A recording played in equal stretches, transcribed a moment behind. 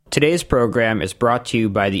Today's program is brought to you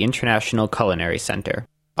by the International Culinary Center,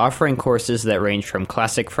 offering courses that range from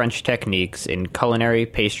classic French techniques in culinary,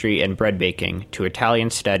 pastry, and bread baking to Italian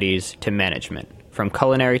studies to management, from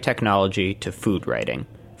culinary technology to food writing,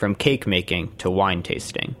 from cake making to wine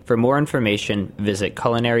tasting. For more information, visit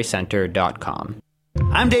culinarycenter.com.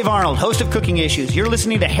 I'm Dave Arnold, host of Cooking Issues. You're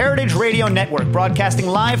listening to Heritage Radio Network, broadcasting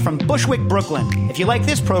live from Bushwick, Brooklyn. If you like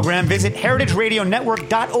this program, visit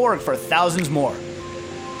heritageradionetwork.org for thousands more.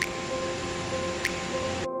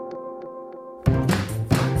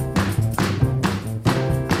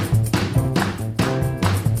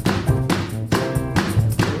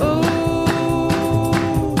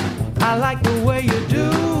 I like the way you do.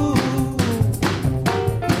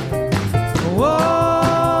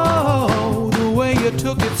 Whoa, the way you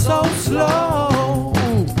took it so slow.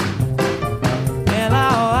 And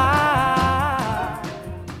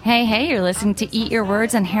Hey, you're listening to Eat Your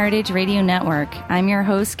Words on Heritage Radio Network. I'm your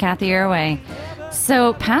host, Kathy Irway.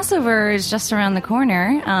 So Passover is just around the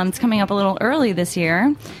corner. It's coming up a little early this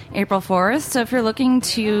year, April 4th. So if you're looking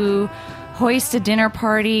to hoist a dinner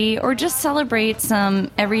party or just celebrate some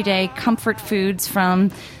everyday comfort foods from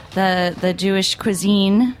the Jewish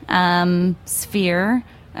cuisine sphere.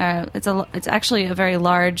 It's actually a very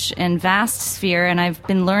large and vast sphere, and I've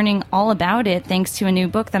been learning all about it thanks to a new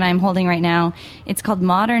book that I'm holding right now. It's called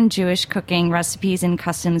Modern Jewish Cooking: Recipes and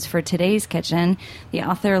Customs for Today's Kitchen. The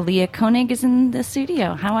author, Leah Koenig, is in the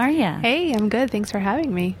studio. How are you? Hey, I'm good. Thanks for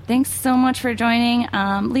having me. Thanks so much for joining.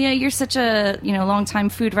 Leah, you're such a longtime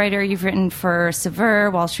food writer. You've written for Saveur,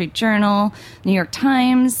 Wall Street Journal, New York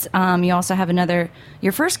Times. You also have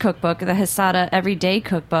your first cookbook, the Hesada Everyday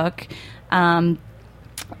Cookbook,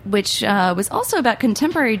 which was also about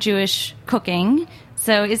contemporary Jewish cooking.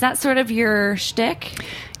 So is that sort of your shtick?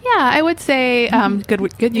 Yeah, I would say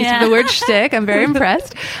good use of the word shtick. I'm very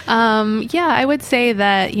impressed. I would say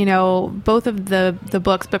that, both of the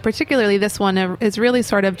books, but particularly this one is really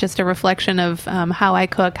sort of just a reflection of how I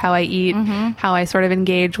cook, how I eat, how I sort of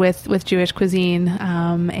engage with Jewish cuisine.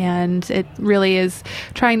 And it really is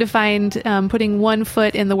trying to find putting one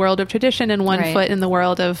foot in the world of tradition and one foot in the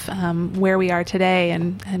world of where we are today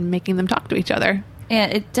and making them talk to each other. Yeah,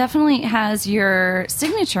 it definitely has your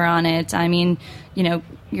signature on it. I mean,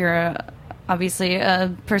 you're obviously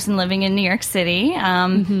a person living in New York City.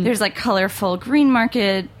 There's like colorful green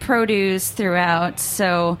market produce throughout.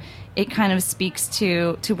 So it kind of speaks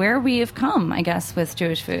to where we have come, I guess, with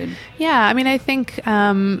Jewish food. Yeah, I mean, I think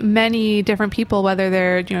many different people, whether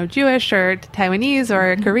they're Jewish or Taiwanese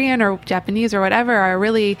or Korean or Japanese or whatever, are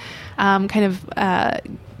really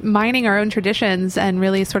mining our own traditions and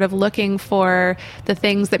really sort of looking for the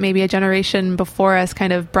things that maybe a generation before us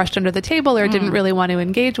kind of brushed under the table or didn't really want to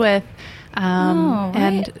engage with.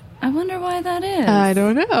 And I wonder why that is. I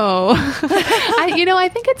don't know. I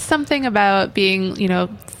think it's something about being,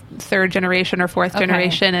 third generation or fourth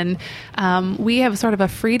generation. And we have sort of a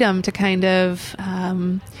freedom to kind of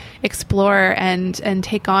explore and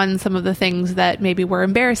take on some of the things that maybe were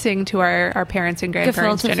embarrassing to our parents and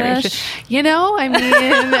grandparents' generation.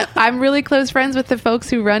 I'm really close friends with the folks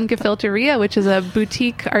who run Gefilteria, which is a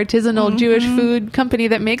boutique artisanal Jewish food company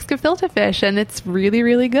that makes gefilte fish, and it's really,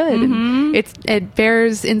 really good. And it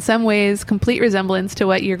bears in some ways complete resemblance to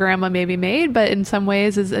what your grandma maybe made, but in some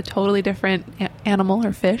ways is a totally different animal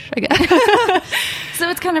or fish, I guess. So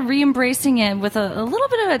it's kind of re-embracing it with a little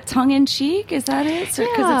bit of a tongue-in-cheek, is that it? Because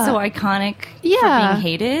it's so iconic for being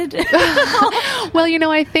hated. Well,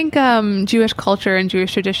 I think Jewish culture and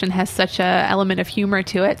Jewish tradition has such a element of humor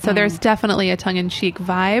to it. So there's definitely a tongue-in-cheek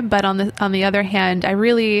vibe. But on the other hand,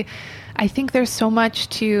 I think there's so much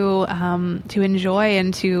to enjoy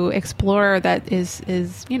and to explore that is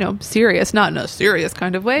serious, not in a serious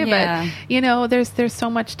kind of way, but there's so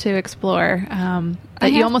much to explore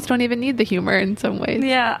that you almost don't even need the humor in some ways.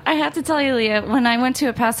 Yeah, I have to tell you, Leah, when I went to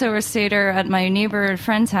a Passover Seder at my neighbor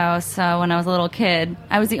friend's house when I was a little kid,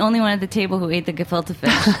 I was the only one at the table who ate the gefilte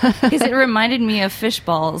fish because it reminded me of fish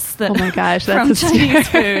balls. Oh my gosh, that's from Chinese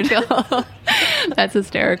food. That's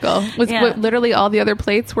hysterical. Literally all the other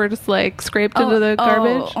plates were just like scraped into the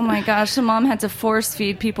garbage? Oh my gosh, the mom had to force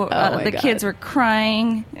feed people. The kids were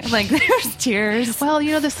crying. Like there's tears. Well,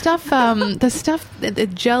 the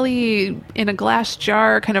jelly in a glass jar,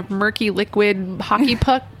 kind of murky liquid hockey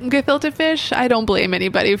puck gefilte fish. I don't blame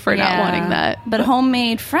anybody for not wanting that. But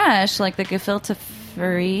homemade fresh, like the gefilte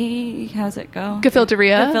free. How's it go?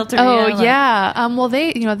 Gefilteria. Oh, yeah. Well,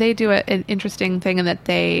 they do an interesting thing in that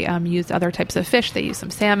they use other types of fish. They use some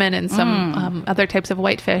salmon and some other types of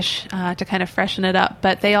whitefish to kind of freshen it up.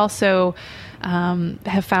 But they also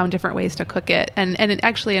have found different ways to cook it. And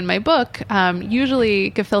actually in my book,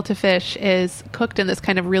 usually gefilte fish is cooked in this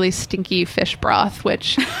kind of really stinky fish broth,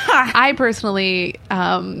 which I personally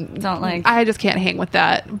don't like. I just can't hang with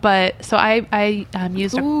that. But so I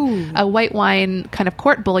used a white wine kind of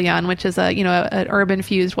court bouillon, which is an herb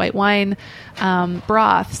infused white wine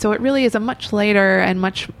broth. So it really is a much lighter and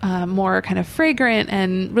much more kind of fragrant,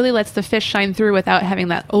 and really lets the fish shine through without having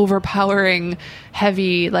that overpowering,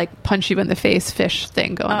 heavy, like punch you in the face fish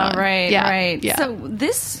thing going on. Right. Yeah. So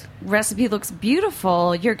this recipe looks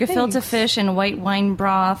beautiful. Your gefilte fish and white wine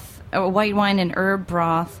broth, or white wine and herb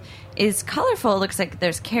broth, is colorful. It looks like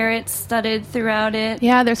there's carrots studded throughout it.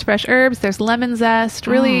 Yeah, there's fresh herbs, there's lemon zest,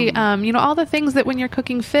 really, all the things that when you're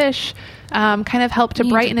cooking fish kind of help to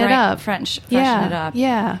brighten it up. Freshen it up.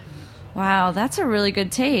 Yeah. Wow, that's a really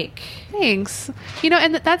good take. Thanks.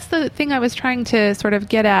 And that's the thing I was trying to sort of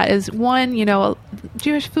get at is, one,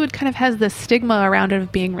 Jewish food kind of has this stigma around it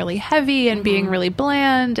of being really heavy and being really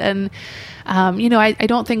bland. And,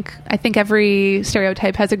 I think every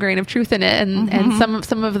stereotype has a grain of truth in it. And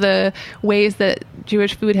some of the ways that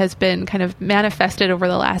Jewish food has been kind of manifested over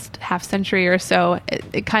the last half century or so,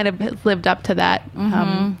 it kind of has lived up to that,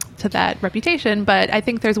 to that reputation. But I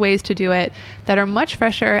think there's ways to do it that are much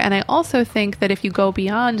fresher. And I also think that if you go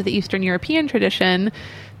beyond the Eastern European tradition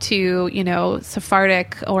to,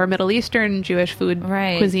 Sephardic or Middle Eastern Jewish food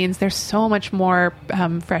cuisines, there's so much more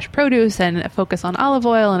fresh produce and a focus on olive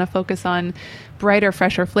oil and a focus on brighter,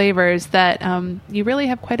 fresher flavors that you really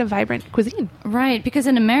have quite a vibrant cuisine. Right, because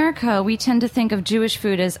in America, we tend to think of Jewish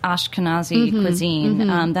food as Ashkenazi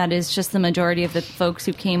cuisine. That is just the majority of the folks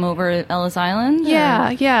who came over Ellis Island?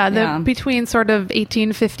 Between sort of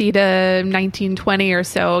 1850 to 1920 or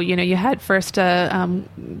so, you had first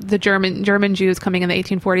the German Jews coming in the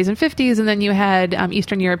 1840s and 50s, and then you had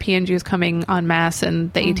Eastern European Jews coming en masse in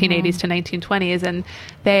the 1880s to 1920s, and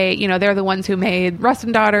they, they're the ones who made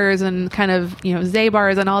Russendaughters and kind of,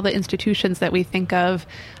 Zabars and all the institutions that we think of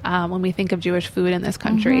when we think of Jewish food in this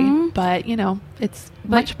country. But, it's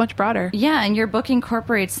much broader. Yeah, and your book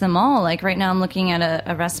incorporates them all. Like right now I'm looking at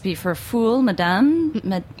a recipe for foul madame.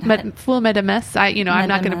 Foul medemes. I'm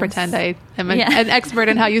not going to pretend I am an expert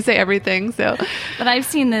in how you say everything. So, but I've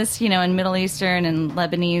seen this, in Middle Eastern and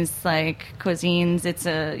Lebanese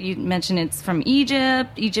cuisines. You mentioned it's from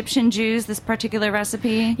Egyptian Jews, this particular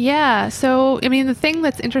recipe. Yeah. So, the thing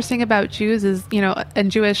that's interesting about Jews is,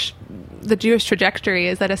 and the Jewish trajectory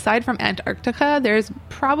is that aside from Antarctica, there's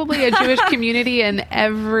probably a Jewish community in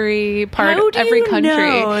every part, every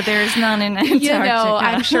country. No, there's none in Antarctica.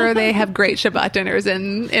 I'm sure they have great Shabbat dinners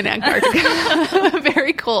in Antarctica.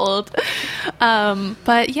 Very cold.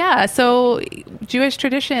 But yeah, so Jewish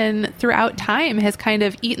tradition throughout time has kind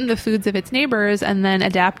of eaten the foods of its neighbors and then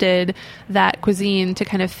adapted that cuisine to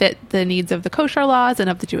kind of fit the needs of the kosher laws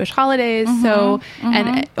and of the Jewish holidays.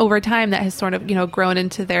 And over time that has sort of, grown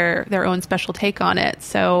into their own special take on it.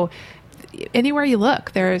 So anywhere you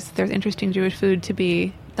look, there's interesting Jewish food to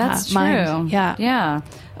be That's true. mined. Yeah.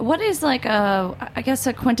 What is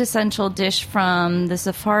a quintessential dish from the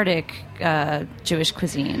Sephardic Jewish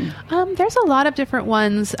cuisine? There's a lot of different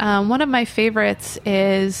ones. One of my favorites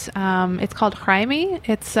is it's called chaimi.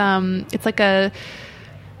 It's like a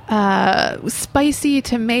spicy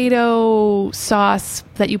tomato sauce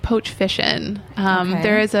that you poach fish in.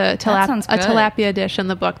 There is a tilapia dish in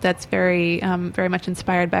the book that's very much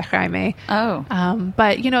inspired by chaimi.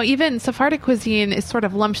 But even Sephardic cuisine is sort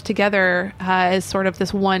of lumped together as sort of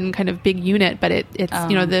this one kind of big unit. But it's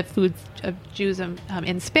the foods of Jews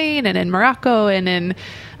in Spain and in Morocco and in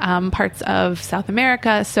parts of South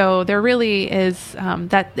America. So there really is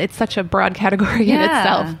that it's such a broad category in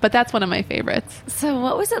itself. But that's one of my favorites. So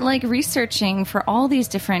what was it like researching for all these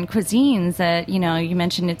different cuisines that you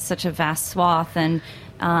mentioned it's such a vast swath, and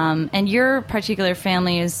your particular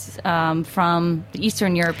family is from the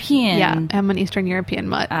Eastern European. Yeah, I'm an Eastern European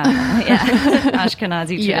mutt.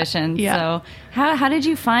 Ashkenazi tradition. Yeah. So how did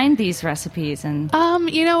you find these recipes? And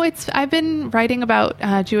I've been writing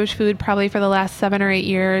about Jewish food probably for the last 7 or 8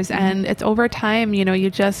 years, and it's over time.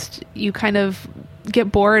 You kind of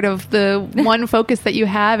get bored of the one focus that you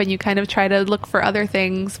have, and you kind of try to look for other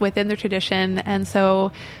things within the tradition. And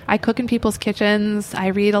so I cook in people's kitchens. I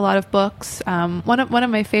read a lot of books. One of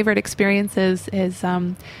my favorite experiences is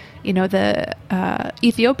the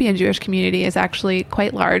Ethiopian Jewish community is actually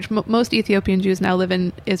quite large. Most Ethiopian Jews now live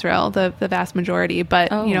in Israel, the vast majority. But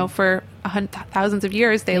for thousands of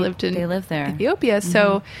years they lived in there. Ethiopia.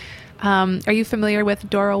 So Are you familiar with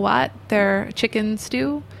Doro Wat, their chicken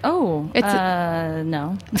stew? Oh, It's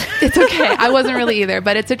no. It's okay. I wasn't really either,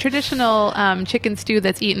 but it's a traditional chicken stew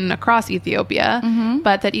that's eaten across Ethiopia,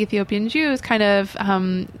 but that Ethiopian Jews kind of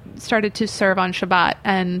started to serve on Shabbat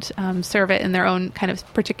and serve it in their own kind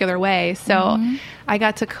of particular way. So I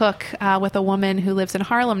got to cook with a woman who lives in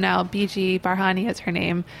Harlem now. Biji Barhani is her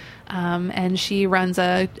name. And she runs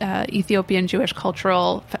a Ethiopian Jewish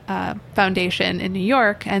cultural foundation in New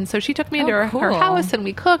York. And so she took me into her house and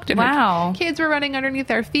we cooked, and her kids were running underneath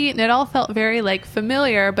our feet, and it all felt very like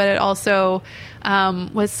familiar, but it also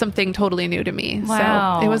was something totally new to me.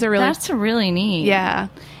 Wow. So it was that's really neat. Yeah.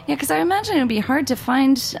 Yeah, because I imagine it would be hard to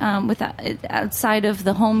find outside of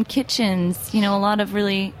the home kitchens, a lot of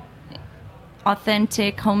really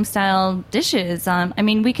authentic home-style dishes. I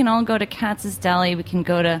mean, we can all go to Katz's Deli. We can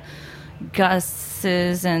go to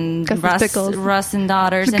Gus's and Russ and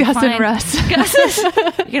Daughters. And Gus and Russ. Gus's.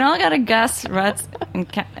 You can all go to Gus, Russ, and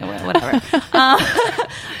whatever.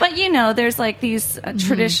 But, there's like these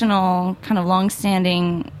traditional kind of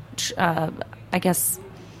long-standing, I guess,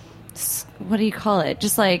 what do you call it?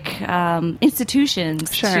 Just like institutions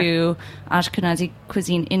to Ashkenazi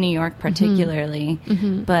cuisine in New York, particularly.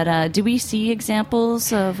 But do we see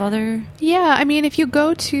examples of other? Yeah, I mean, if you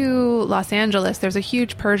go to Los Angeles, there's a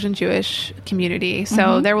huge Persian Jewish community.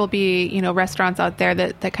 So there will be, restaurants out there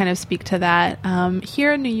that kind of speak to that.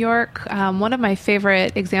 Here in New York, one of my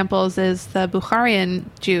favorite examples is the Bukharian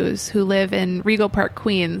Jews who live in Rego Park,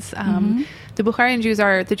 Queens. The Bukharian Jews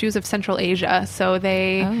are the Jews of Central Asia, so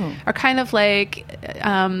they are kind of like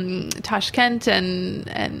Tashkent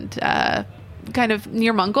and kind of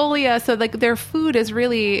near Mongolia. So like their food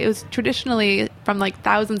it was traditionally from like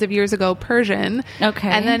thousands of years ago Persian,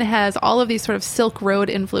 and then has all of these sort of Silk Road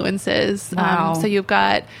influences. Wow. So you've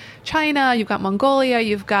got China, you've got Mongolia,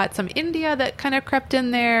 you've got some India that kind of crept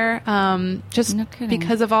in there, just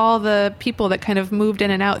because of all the people that kind of moved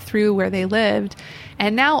in and out through where they lived.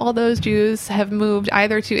 And now all those Jews have moved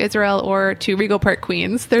either to Israel or to Rego Park,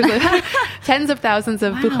 Queens. There's tens of thousands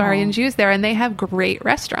of Bukharian Jews there, and they have great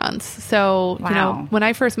restaurants. So, when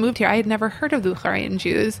I first moved here, I had never heard of Bukharian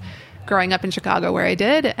Jews growing up in Chicago where I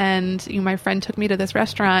did. And my friend took me to this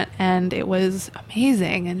restaurant, and it was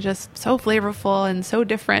amazing and just so flavorful and so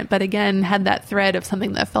different. But again, had that thread of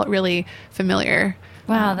something that felt really familiar.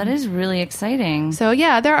 Wow, that is really exciting. So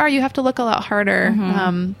yeah, you have to look a lot harder.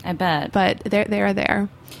 I bet. But they are there.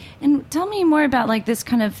 And tell me more about like this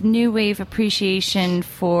kind of new wave appreciation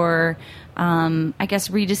for, I guess,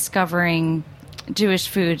 rediscovering Jewish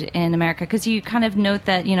food in America, because you kind of note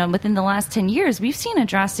that within the last 10 years we've seen a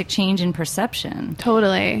drastic change in perception.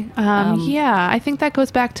 Totally. Yeah, I think that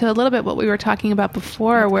goes back to a little bit what we were talking about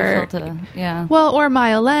before, where or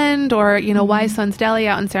Mile End, or Why Son's Deli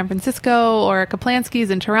out in San Francisco, or Kaplansky's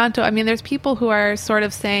in Toronto. I mean, there's people who are sort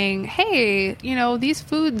of saying, hey, these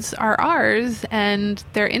foods are ours and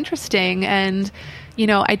they're interesting, and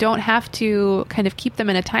I don't have to kind of keep them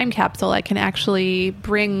in a time capsule. I can actually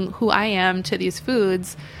bring who I am to these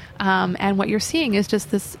foods. And what you're seeing is just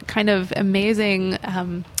this kind of amazing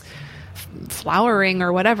flowering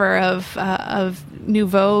or whatever of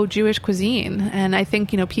nouveau Jewish cuisine. And I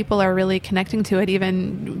think, people are really connecting to it,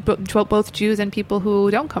 even both Jews and people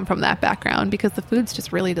who don't come from that background, because the food's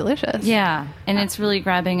just really delicious. Yeah. And it's really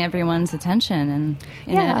grabbing everyone's attention and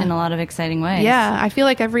in a lot of exciing ways. Yeah. I feel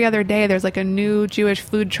like every other day there's like a new Jewish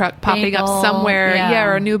food truck popping up somewhere.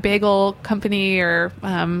 Or a new bagel company, or,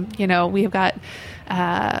 we've got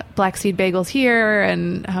Black Seed Bagels here,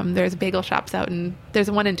 and there's bagel shops out, and there's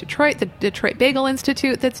one in Detroit, the Detroit Bagel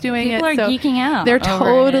Institute, that's doing People it. People are geeking out. They're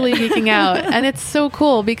totally geeking out, and it's so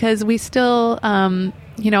cool because we still,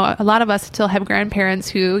 a lot of us still have grandparents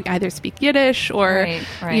who either speak Yiddish or,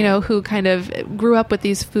 who kind of grew up with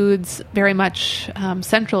these foods very much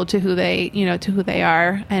central to who they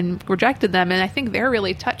are, and rejected them. And I think they're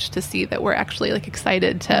really touched to see that we're actually like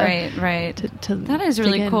excited to to that is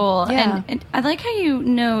really cool. Yeah. And I like how you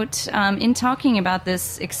note in talking about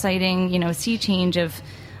this exciting sea change of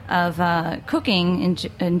cooking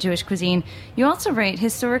in Jewish cuisine. You also write,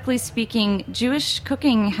 historically speaking, Jewish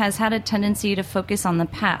cooking has had a tendency to focus on the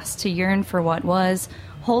past, to yearn for what was,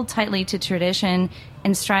 hold tightly to tradition,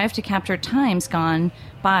 and strive to capture times gone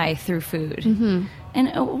by through food. Mm-hmm.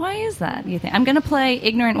 And why is that, you think? I'm going to play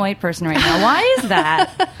ignorant white person right now. Why is that?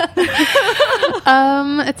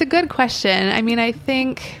 It's a good question. I mean, I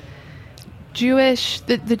think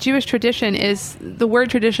the Jewish tradition is, the word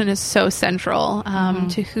tradition is so central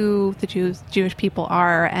to who the Jewish people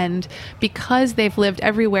are, and because they've lived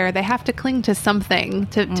everywhere, they have to cling to something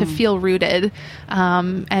to feel rooted.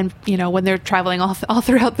 And when they're traveling all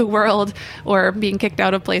throughout the world, or being kicked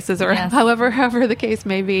out of places, or however the case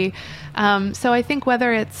may be. So I think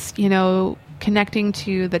whether it's connecting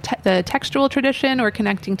to the textual tradition or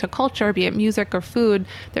connecting to culture, be it music or food,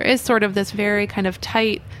 there is sort of this very kind of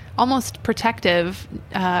tight, almost protective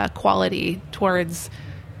quality towards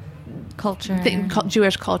culture,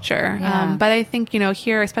 Jewish culture. Yeah. But I think,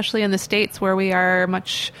 here, especially in the States, where we are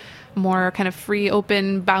much more kind of free,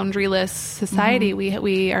 open, boundaryless society,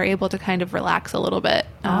 we are able to kind of relax a little bit.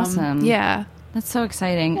 Awesome. Yeah. That's so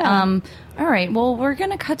exciting. Yeah. All right. Well, we're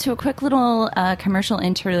going to cut to a quick little commercial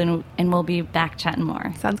interlude, and we'll be back chatting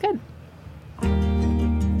more. Sounds good.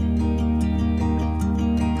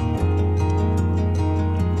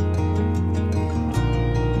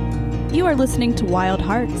 You are listening to Wild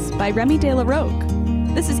Hearts by Remy De La Roque.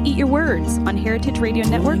 This is Eat Your Words on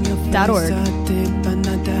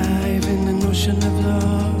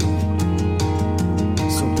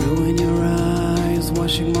heritageradionetwork.org. So blue in your eyes,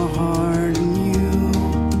 washing my heart in you.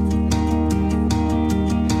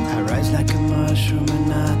 I rise like a mushroom,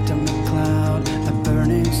 an atomic cloud, a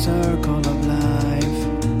burning circle of life.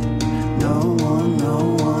 No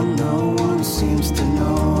one seems to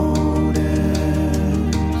notice.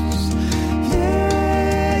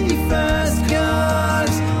 Yeah, you fast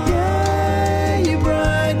cars, yeah, you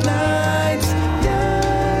bright lights,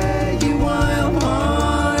 yeah, you wild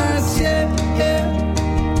hearts, yeah.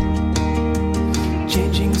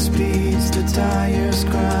 Changing speeds, the tires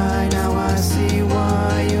cry. Now I see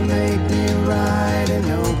why you make me ride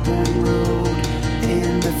an open road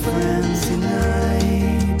in the frenzy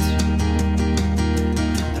night.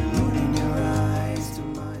 The moon in your eyes, to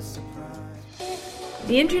my surprise.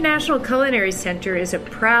 The International Culinary Center is a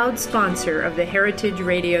proud sponsor of the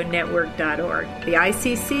heritageradionetwork.org. The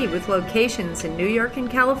ICC, with locations in New York and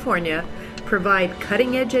California, provide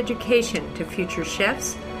cutting-edge education to future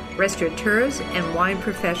chefs, restaurateurs, and wine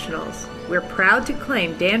professionals. We're proud to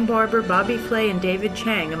claim Dan Barber, Bobby Flay, and David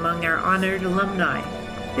Chang among our honored alumni.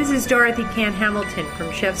 This is Dorothy Cann Hamilton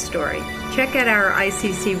from Chef Story. Check out our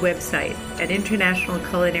ICC website at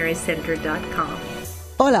internationalculinarycenter.com.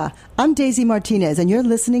 Hola, I'm Daisy Martinez, and you're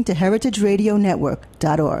listening to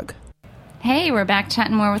heritageradionetwork.org. Hey, we're back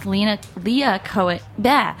chatting more with Leah Koenig,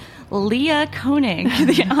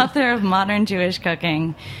 the author of Modern Jewish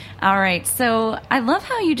Cooking. All right, so I love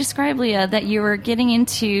how you describe, Leah, that you were getting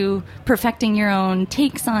into perfecting your own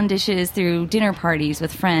takes on dishes through dinner parties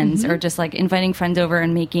with friends, or just like inviting friends over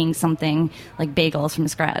and making something like bagels from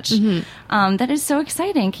scratch. That is so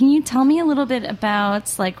exciting. Can you tell me a little bit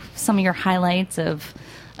about like some of your highlights of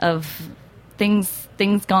things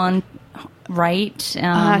gone right?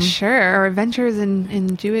 Sure. Or adventures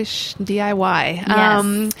in Jewish DIY. Yes.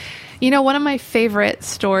 One of my favorite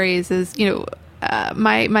stories is,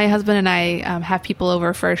 my husband and I have people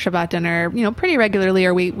over for Shabbat dinner, pretty regularly,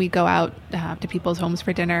 or we go out to people's homes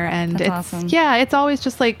for dinner. And That's awesome. it's always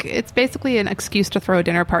just like, it's basically an excuse to throw a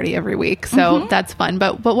dinner party every week. So that's fun.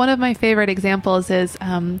 But one of my favorite examples is,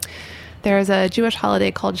 there's a Jewish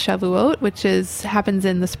holiday called Shavuot, which happens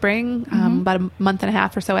in the spring, about a month and a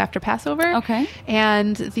half or so after Passover. Okay.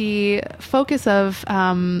 And the focus of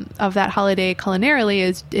that holiday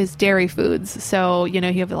culinarily is dairy foods. So, you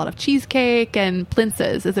have a lot of cheesecake, and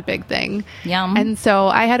plintzes is a big thing. Yum. And so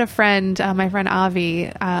I had a friend, my friend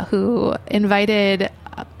Avi, who invited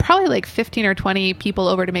probably like 15 or 20 people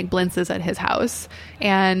over to make blintzes at his house.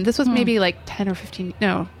 And this was maybe like 10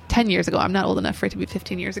 years ago. I'm not old enough for it to be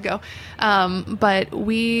 15 years ago. But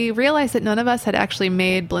we realized that none of us had actually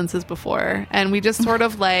made blintzes before. And we just sort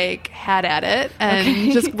of like had at it,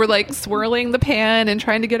 and just were like swirling the pan and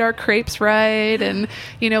trying to get our crepes right. And,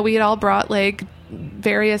 we had all brought like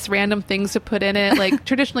various random things to put in it. Like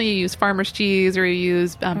traditionally you use farmer's cheese, or you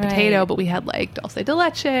use potato, but we had like dulce de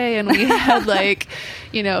leche, and we had like,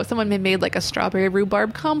 someone made like a strawberry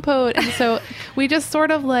rhubarb compote. And so we just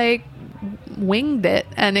sort of like winged it,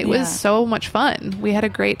 and it was so much fun. We had a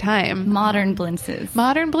great time. Modern blintzes.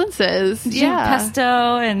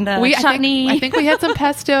 Pesto and chutney. I think we had some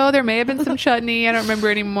pesto. There may have been some chutney. I don't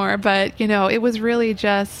remember anymore. But, it was really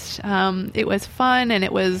just, it was fun, and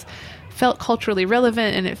it felt culturally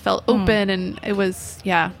relevant, and it felt open, and it was,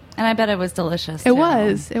 And I bet it was delicious. It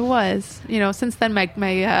was. Since then, my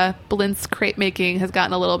blintz crepe making has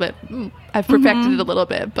gotten a little bit, I've perfected it a little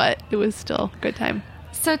bit, but it was still a good time.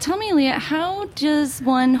 So tell me, Leah, how does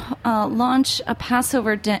one launch a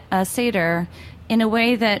Passover Seder in a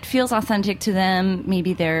way that feels authentic to them.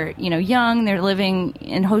 Maybe they're, young, they're living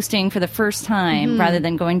and hosting for the first time rather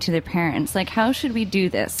than going to their parents. Like, how should we do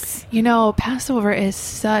this? Passover is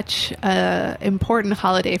such a important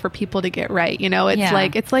holiday for people to get right.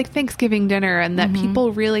 It's like Thanksgiving dinner, and that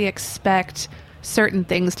people really expect certain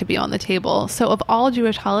things to be on the table. So of all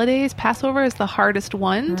Jewish holidays, Passover is the hardest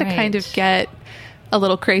one to kind of get a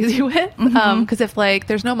little crazy with. Because if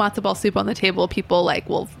there's no matzo ball soup on the table, people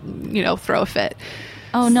will, throw a fit.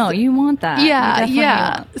 Oh, no, you want that.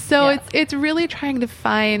 Yeah. So it's really trying to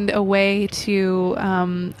find a way to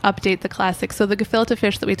update the classics. So the gefilte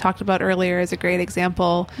fish that we talked about earlier is a great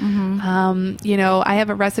example. I have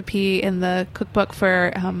a recipe in the cookbook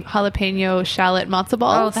for jalapeno shallot matzo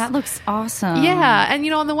balls. Oh, that looks awesome. Yeah. And,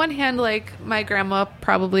 on the one hand, my grandma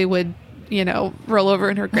probably would roll over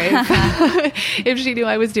in her grave if she knew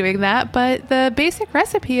I was doing that. But the basic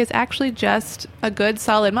recipe is actually just a good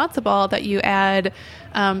solid matzo ball that you add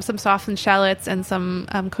some softened shallots and some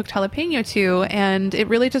cooked jalapeno to, and it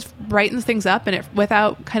really just brightens things up, and it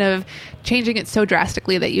without kind of changing it so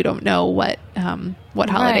drastically that you don't know what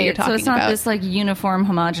holiday you're talking about. So it's not this uniform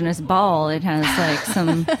homogeneous ball. It has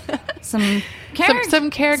some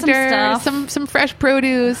character, some fresh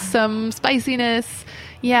produce, some spiciness.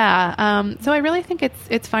 Yeah. So I really think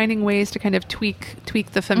it's finding ways to kind of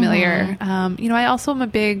tweak the familiar. I also am a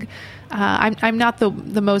big, I'm not the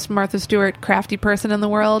most Martha Stewart crafty person in the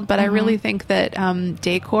world, but I really think that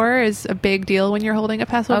decor is a big deal when you're holding a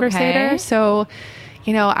Passover Seder. So,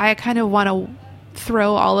 I kind of want to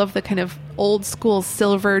throw all of the kind of old school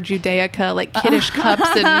silver Judaica, kiddush cups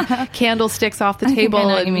and candlesticks off the table. I know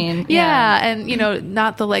what you mean. Yeah. And,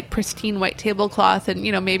 not the pristine white tablecloth, and,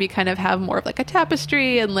 maybe kind of have more of a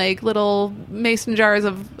tapestry and little mason jars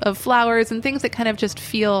of flowers and things that kind of just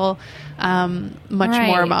feel much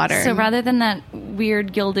more modern. So rather than that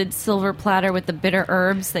weird gilded silver platter with the bitter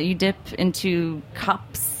herbs that you dip into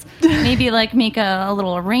cups, maybe make a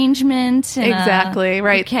little arrangement. Exactly,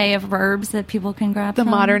 right. Bouquet of herbs that people can grab the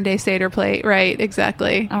from. modern day Seder plate, right?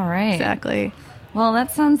 Exactly. All right. Exactly. Well,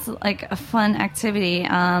 that sounds like a fun activity.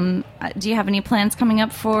 Do you have any plans coming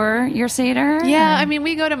up for your Seder? Yeah,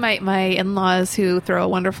 we go to my in-laws who throw a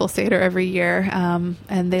wonderful Seder every year, and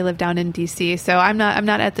they live down in D.C. So I'm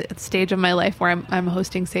not at the stage of my life where I'm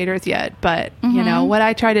hosting Seders yet. But what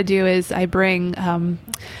I try to do is I bring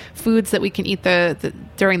foods that we can eat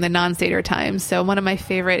during the non-Seder times. So one of my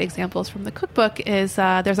favorite examples from the cookbook is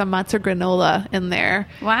there's a matzah granola in there.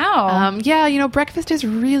 Wow. Breakfast is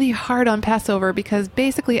really hard on Passover because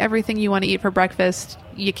basically everything you want to eat for breakfast,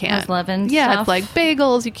 you can't. It's leavened Yeah, stuff. it's like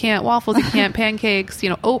bagels, you can't. Waffles, you can't. Pancakes,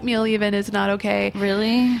 oatmeal even is not okay.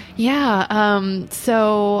 Really? Yeah.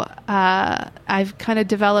 So I've kind of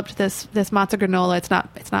developed this matzah granola.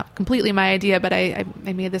 It's not completely my idea, but I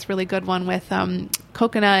made this really good one with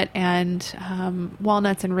coconut and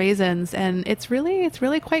walnuts and raisins, and it's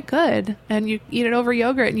really quite good. And you eat it over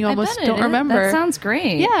yogurt, and you almost don't remember. That sounds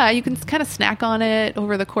great. Yeah, you can kind of snack on it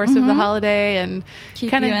over the course of the holiday and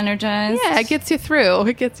keep you energized. Yeah, it gets you through.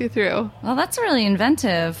 Well, that's really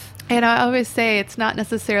inventive. And I always say it's not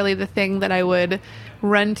necessarily the thing that I would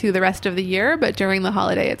run to the rest of the year, but during the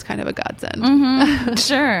holiday, it's kind of a godsend.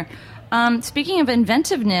 Sure. Speaking of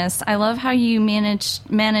inventiveness, I love how you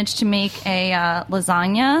managed to make a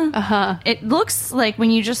lasagna. It looks like,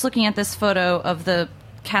 when you're just looking at this photo of the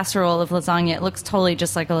casserole of lasagna, it looks totally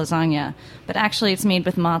just like a lasagna, but actually it's made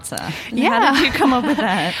with matzah. Yeah. How did you come up with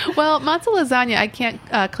that? Well, matzah lasagna, I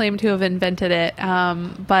can't claim to have invented it,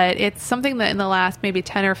 but it's something that in the last maybe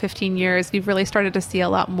 10 or 15 years you've really started to see a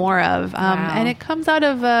lot more of. And it comes out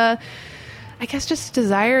of I guess just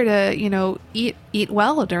desire to, eat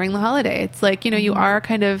well during the holiday. It's like, you are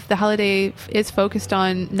kind of, the holiday is focused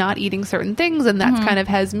on not eating certain things, and that's kind of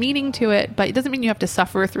has meaning to it, but it doesn't mean you have to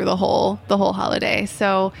suffer through the whole holiday.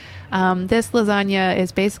 So this lasagna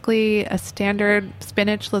is basically a standard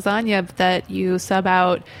spinach lasagna that you sub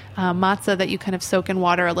out matzah that you kind of soak in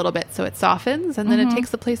water a little bit so it softens, and then it takes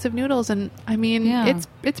the place of noodles. And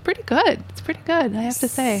it's pretty good. It's pretty good, I have to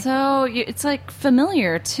say. So it's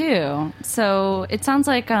familiar too. So it sounds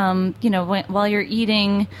like while you're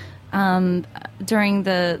eating during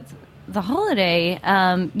the holiday,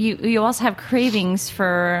 you also have cravings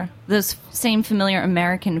for those same familiar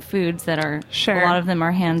American foods that are a lot of them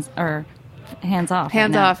are hands off.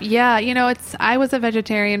 Hands off. Yeah, I was a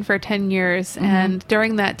vegetarian for 10 years, and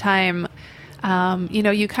during that time,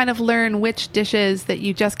 you kind of learn which dishes that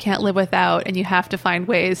you just can't live without, and you have to find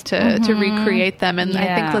ways to recreate them. And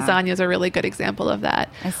I think lasagna is a really good example of that.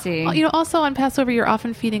 I see. Also on Passover, you're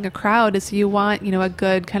often feeding a crowd, so you want, a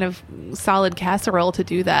good kind of solid casserole to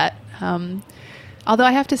do that. Although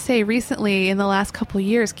I have to say, recently, in the last couple of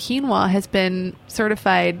years, quinoa has been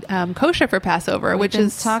certified kosher for Passover, which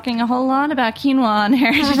is talking a whole lot about quinoa on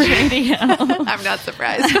Heritage Radio. I'm not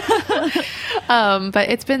surprised. But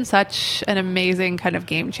it's been such an amazing kind of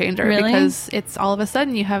game changer because it's all of a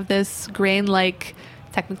sudden you have this grain-like,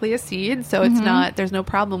 technically a seed, so it's not, there's no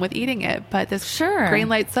problem with eating it, but this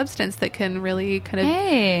grain-like substance that can really kind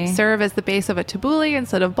of serve as the base of a tabbouleh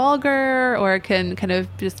instead of bulgur, or it can kind of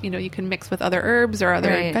just, you can mix with other herbs or other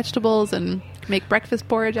vegetables and make breakfast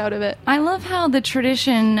porridge out of it. I love how the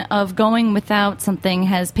tradition of going without something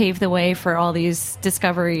has paved the way for all these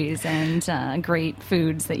discoveries and great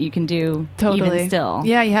foods that you can do even still.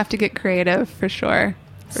 Yeah, you have to get creative for sure.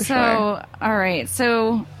 All right.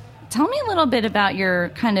 So tell me a little bit about your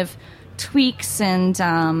kind of tweaks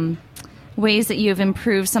and ways that you've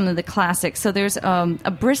improved some of the classics. So there's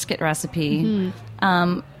a brisket recipe,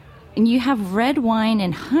 and you have red wine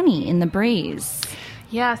and honey in the braise.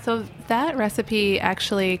 Yeah, so that recipe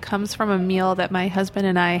actually comes from a meal that my husband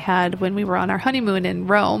and I had when we were on our honeymoon in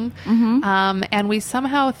Rome. And we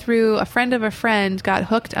somehow, through a friend of a friend, got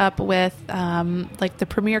hooked up with like the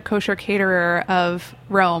premier kosher caterer of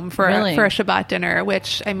Rome for a Shabbat dinner,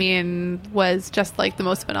 which, I mean, was just like the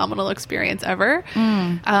most phenomenal experience ever.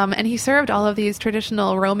 And he served all of these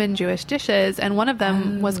traditional Roman Jewish dishes, and one of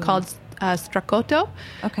them was called stracotto,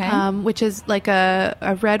 which is like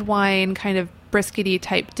a red wine kind of briskety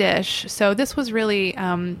type dish. So this was really,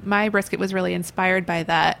 my brisket was really inspired by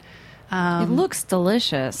that. It looks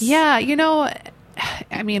delicious. Yeah,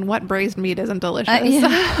 I mean, what braised meat isn't delicious?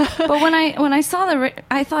 But when I saw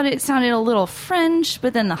I thought it sounded a little French,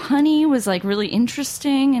 but then the honey was like really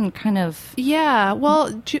interesting and kind of... Yeah, well,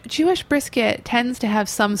 Jewish brisket tends to have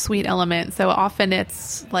some sweet element. So often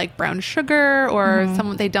it's like brown sugar, or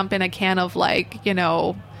they dump in a can of like,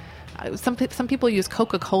 some people use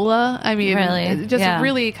Coca-Cola. I mean,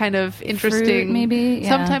 really kind of interesting. Fruit, maybe?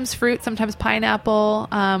 Sometimes fruit, sometimes pineapple,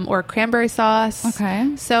 or cranberry sauce.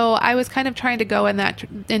 Okay. So I was kind of trying to go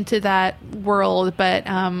into that world, but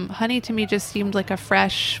honey to me just seemed like a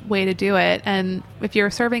fresh way to do it. And if you're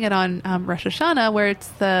serving it on Rosh Hashanah, where it's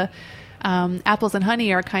the apples and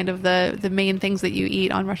honey are kind of the main things that you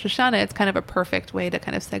eat on Rosh Hashanah, it's kind of a perfect way to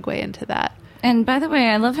kind of segue into that. And by the way,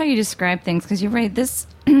 I love how you describe things, because you're right. This,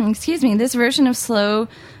 this version of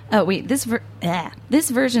this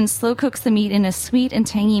version slow cooks the meat in a sweet and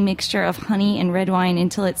tangy mixture of honey and red wine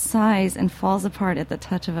until it sighs and falls apart at the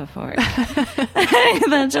touch of a fork.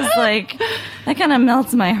 That just that kind of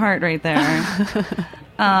melts my heart right there.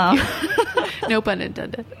 No pun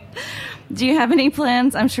intended. Do you have any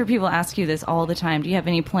plans? I'm sure people ask you this all the time. Do you have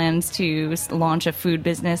any plans to launch a food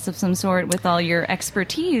business of some sort with all your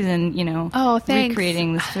expertise and,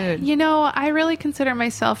 recreating this food? I really consider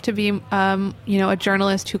myself to be, a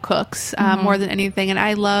journalist who cooks more than anything. And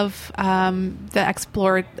I love the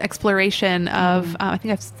exploration of, I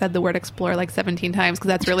think I've said the word explore like 17 times because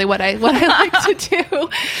that's really what I like to do.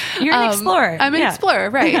 You're an explorer. I'm an explorer,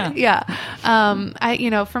 right. Yeah.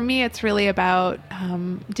 For me, it's really about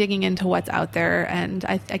digging into what's out there, and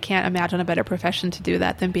I can't imagine a better profession to do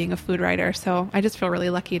that than being a food writer. So I just feel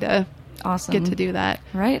really lucky to get to do that.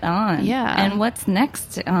 Right on. Yeah. And what's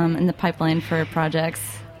next in the pipeline for projects?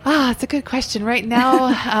 It's a good question. Right now,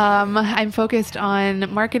 I'm focused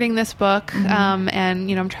on marketing this book,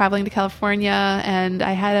 and I'm traveling to California, and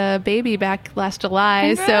I had a baby back last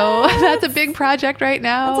July. Congrats. So that's a big project right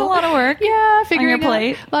now. That's a lot of work. Yeah, figuring on your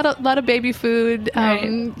plate. A lot of baby food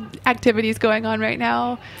activities going on right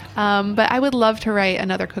now. But I would love to write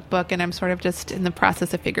another cookbook, and I'm sort of just in the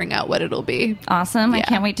process of figuring out what it'll be. Awesome. Yeah. I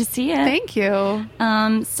can't wait to see it. Thank you.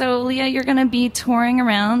 So, Leah, you're going to be touring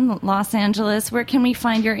around Los Angeles. Where can we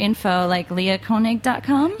find your info, like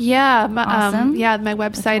leahkoenig.com? Yeah. Awesome. My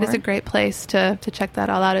website is a great place to check that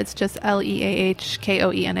all out. It's just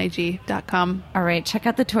leahkoenig.com. All right. Check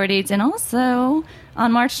out the tour dates. And also,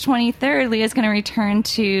 on March 23rd, Leah's going to return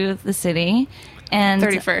to the city. And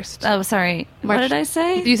 31st. Oh, sorry. What did I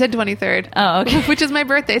say? You said 23rd. Oh, okay. Which is my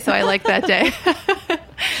birthday, so I like that day.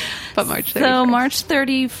 But March 31st. So March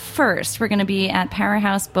 31st, we're going to be at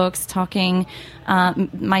Powerhouse Books talking,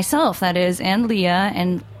 myself, that is, and Leah,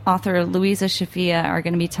 and author Louisa Shafia are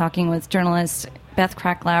going to be talking with journalist Beth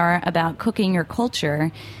Kracklauer about cooking your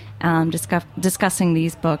culture, discussing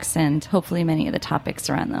these books and hopefully many of the topics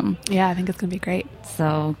around them. Yeah, I think it's going to be great.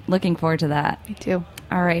 So looking forward to that. Me too.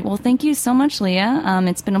 All right. Well, thank you so much, Leah.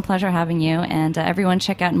 It's been a pleasure having you. And everyone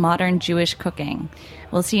check out Modern Jewish Cooking.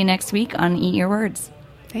 We'll see you next week on Eat Your Words.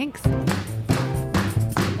 Thanks.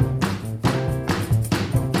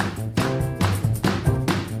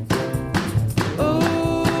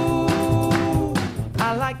 Oh,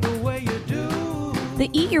 I like the way you do. The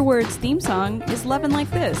Eat Your Words theme song is Lovin' Like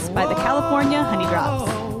This by the California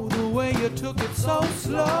Honeydrops. The way you took it so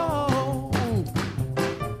slow.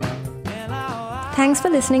 Thanks for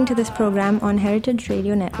listening to this program on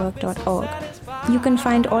heritageradionetwork.org. You can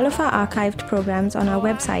find all of our archived programs on our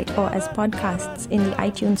website or as podcasts in the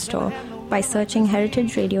iTunes Store by searching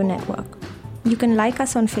Heritage Radio Network. You can like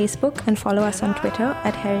us on Facebook and follow us on Twitter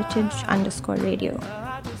at heritage_radio.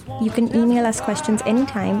 You can email us questions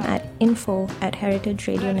anytime at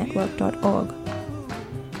info@heritageradionetwork.org.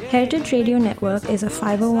 Heritage Radio Network is a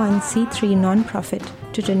 501c3 nonprofit.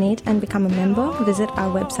 To donate and become a member, visit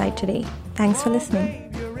our website today. Thanks for listening.